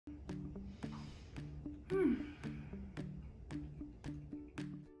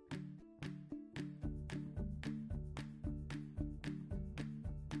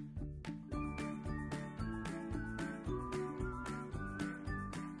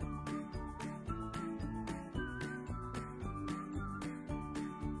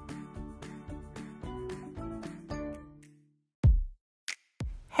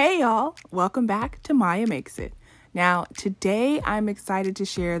Hey y'all, welcome back to Maya Makes It. Now, today I'm excited to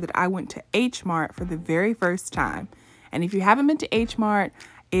share that I went to Mart for the very first time. And if you haven't been to Mart,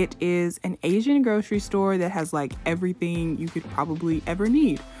 it is an Asian grocery store that has like everything you could probably ever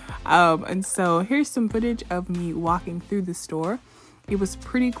need. And so here's some footage of me walking through the store. It was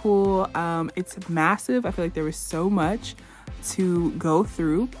pretty cool. It's massive. I feel like there was so much to go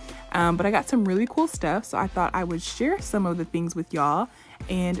through. But I got some really cool stuff, so I thought I would share some of the things with y'all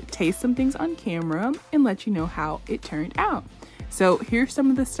and taste some things on camera and let you know how it turned out. So here's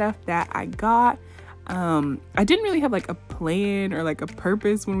some of the stuff that I got. I didn't really have like a plan or like a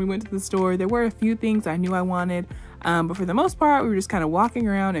purpose when we went to the store. There were a few things I knew I wanted, but for the most part, we were just kind of walking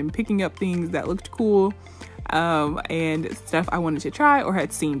around and picking up things that looked cool, and stuff I wanted to try or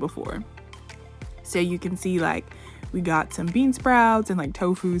had seen before. So you can see like we got some bean sprouts and like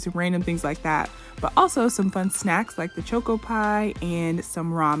tofu, some random things like that, but also some fun snacks like the choco pie and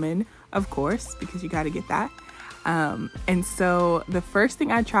some ramen, of course, because you got to get that. And so the first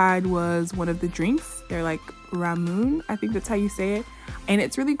thing I tried was one of the drinks. They're like Ramen, I think that's how you say it. And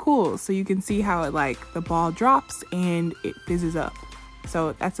it's really cool. So you can see how it like the ball drops and it fizzes up.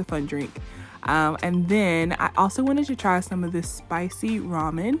 So that's a fun drink. And then I also wanted to try some of this spicy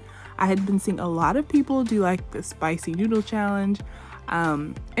ramen. I had been seeing a lot of people do like the spicy noodle challenge.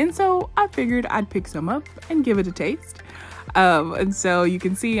 And so I figured I'd pick some up and give it a taste. And so you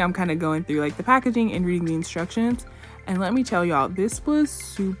can see I'm kind of going through like the packaging and reading the instructions. And let me tell y'all, this was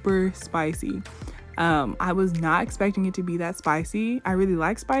super spicy. I was not expecting it to be that spicy. I really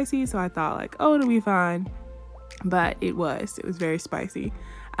like spicy, so I thought like, oh, it'll be fine. But it was very spicy,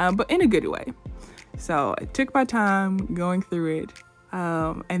 but in a good way. So I took my time going through it.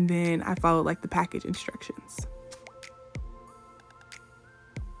 And then I followed like the package instructions.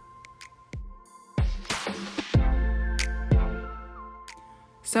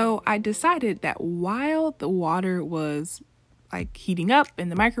 So I decided that while the water was like heating up in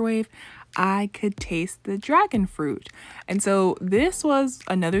the microwave, I could taste the dragon fruit. And so this was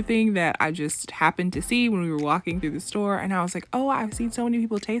another thing that I just happened to see when we were walking through the store. And I was like, oh, I've seen so many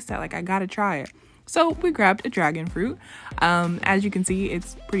people taste that. Like, I gotta try it. So we grabbed a dragon fruit. As you can see,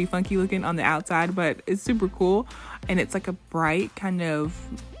 it's pretty funky looking on the outside, but it's super cool. And it's like a bright kind of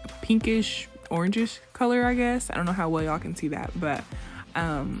pinkish, orangish color, I guess. I don't know how well y'all can see that, but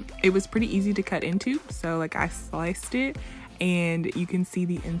it was pretty easy to cut into. So like I sliced it and you can see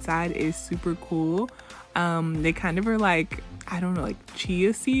the inside is super cool. They kind of are like, I don't know, like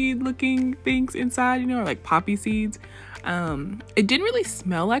chia seed looking things inside, you know, or like poppy seeds. It didn't really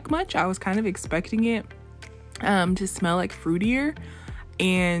smell like much. I was kind of expecting it to smell like fruitier,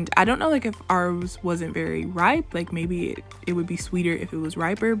 and I don't know like if ours wasn't very ripe, like maybe it would be sweeter if it was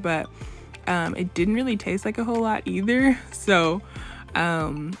riper, but it didn't really taste like a whole lot either. So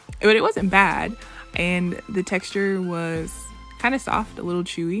but it wasn't bad, and the texture was kind of soft, a little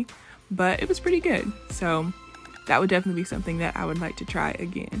chewy, but it was pretty good. So that would definitely be something that I would like to try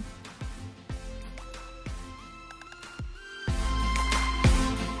again.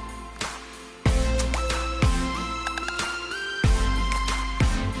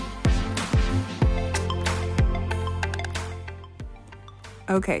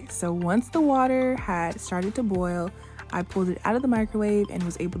 Okay, so once the water had started to boil, I pulled it out of the microwave and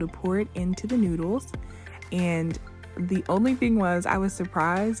was able to pour it into the noodles. And the only thing was, I was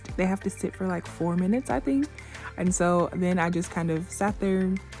surprised they have to sit for like 4 minutes, I think. And so then I just kind of sat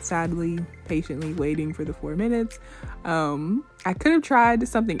there sadly, patiently waiting for the 4 minutes. I could have tried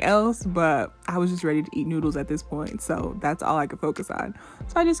something else, but I was just ready to eat noodles at this point. So that's all I could focus on.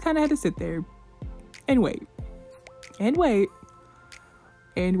 So I just kind of had to sit there and wait and wait.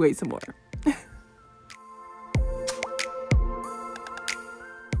 And wait some more.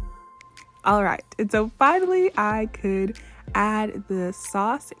 All right, and so finally I could add the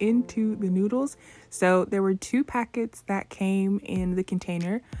sauce into the noodles. So there were 2 packets that came in the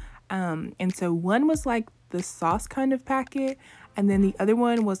container. And so one was like the sauce kind of packet, and then the other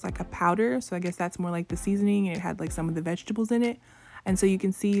one was like a powder. So I guess that's more like the seasoning, and it had like some of the vegetables in it. And so you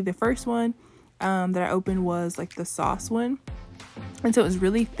can see the first one that I opened was like the sauce one. And so it was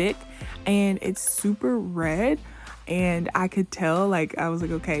really thick and it's super red, and I could tell, like, I was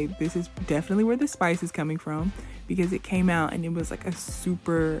like, okay, this is definitely where the spice is coming from, because it came out and it was like a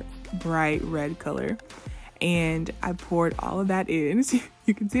super bright red color. And I poured all of that in. So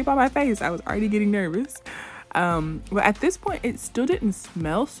you can see it by my face, I was already getting nervous. But at this point it still didn't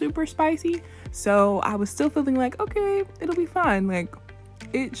smell super spicy, so I was still feeling like, okay, it'll be fine, like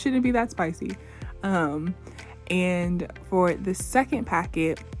it shouldn't be that spicy. And for the second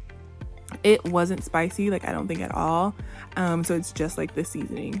packet, It wasn't spicy, like I don't think at all. So it's just like the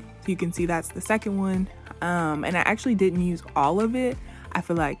seasoning. So you can see that's the second one. And I actually didn't use all of it. I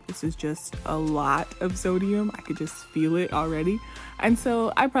feel like this is just a lot of sodium. I could just feel it already. And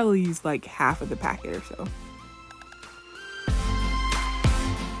so I probably used like half of the packet or so.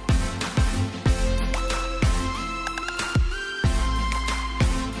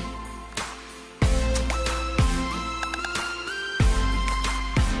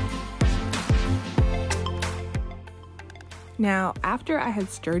 Now, after I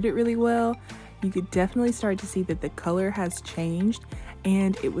had stirred it really well, you could definitely start to see that the color has changed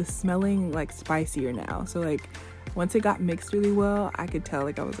and it was smelling like spicier now. So like once it got mixed really well, I could tell,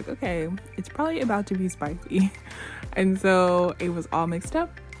 like I was like, okay, it's probably about to be spicy. And so it was all mixed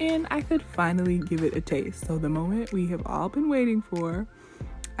up and I could finally give it a taste. So the moment we have all been waiting for,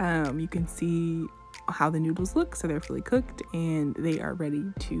 you can see how the noodles look. So they're fully cooked and they are ready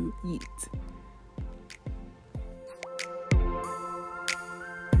to eat.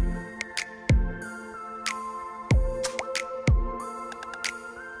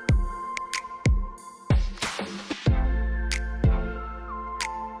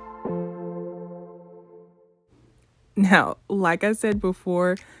 Now, like I said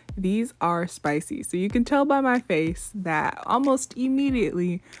before, these are spicy. So you can tell by my face that almost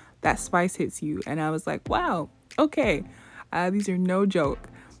immediately that spice hits you. And I was like, wow, okay, these are no joke,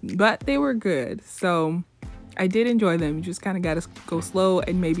 but they were good. So I did enjoy them. You just kind of got to go slow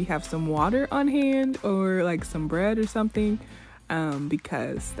and maybe have some water on hand or like some bread or something,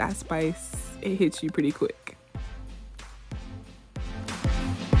 because that spice, it hits you pretty quick.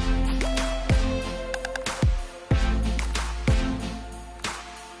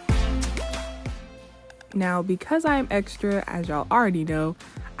 Now, because I'm extra, as y'all already know,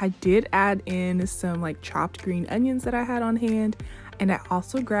 I did add in some like chopped green onions that I had on hand, and I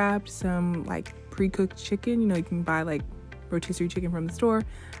also grabbed some like pre-cooked chicken. You know, you can buy like rotisserie chicken from the store,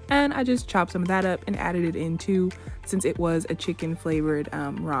 and I just chopped some of that up and added it in too, since it was a chicken flavored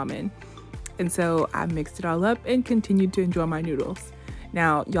ramen. And so I mixed it all up and continued to enjoy my noodles.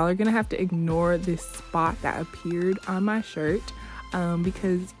 Now, y'all are gonna have to ignore this spot that appeared on my shirt,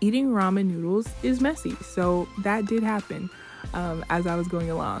 because eating ramen noodles is messy. So that did happen as I was going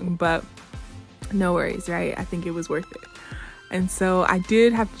along, but no worries, right? I think it was worth it. And so I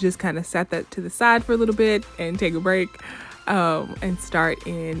did have to just kind of set that to the side for a little bit and take a break, and start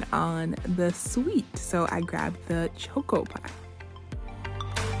in on the sweet. So I grabbed the choco pie.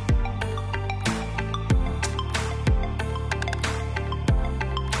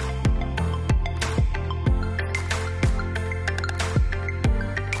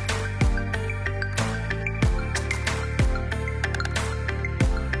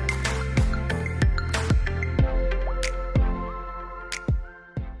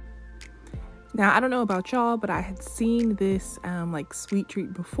 Now, I don't know about y'all, but I had seen this like sweet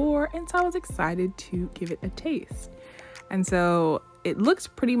treat before, and so I was excited to give it a taste. And so it looks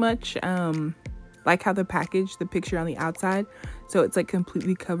pretty much like how the picture on the outside. So it's like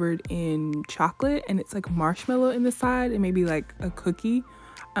completely covered in chocolate, and it's like marshmallow in the side, and maybe like a cookie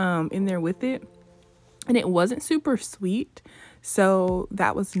in there with it. And it wasn't super sweet, so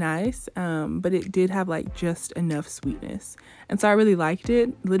that was nice, but it did have like just enough sweetness, and so I really liked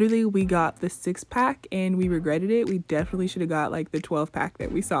it. Literally, we got the 6-pack and we regretted it. We definitely should have got like the 12-pack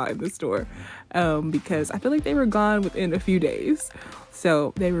that we saw in the store, because I feel like they were gone within a few days.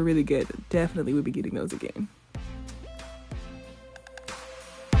 So they were really good. Definitely would be getting those again.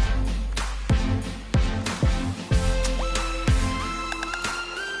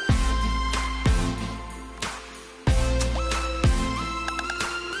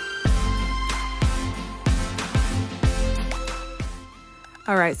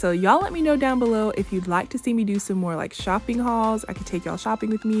 All right, so y'all let me know down below if you'd like to see me do some more like shopping hauls. I could take y'all shopping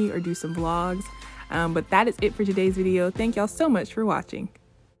with me or do some vlogs. But that is it for today's video. Thank y'all so much for watching.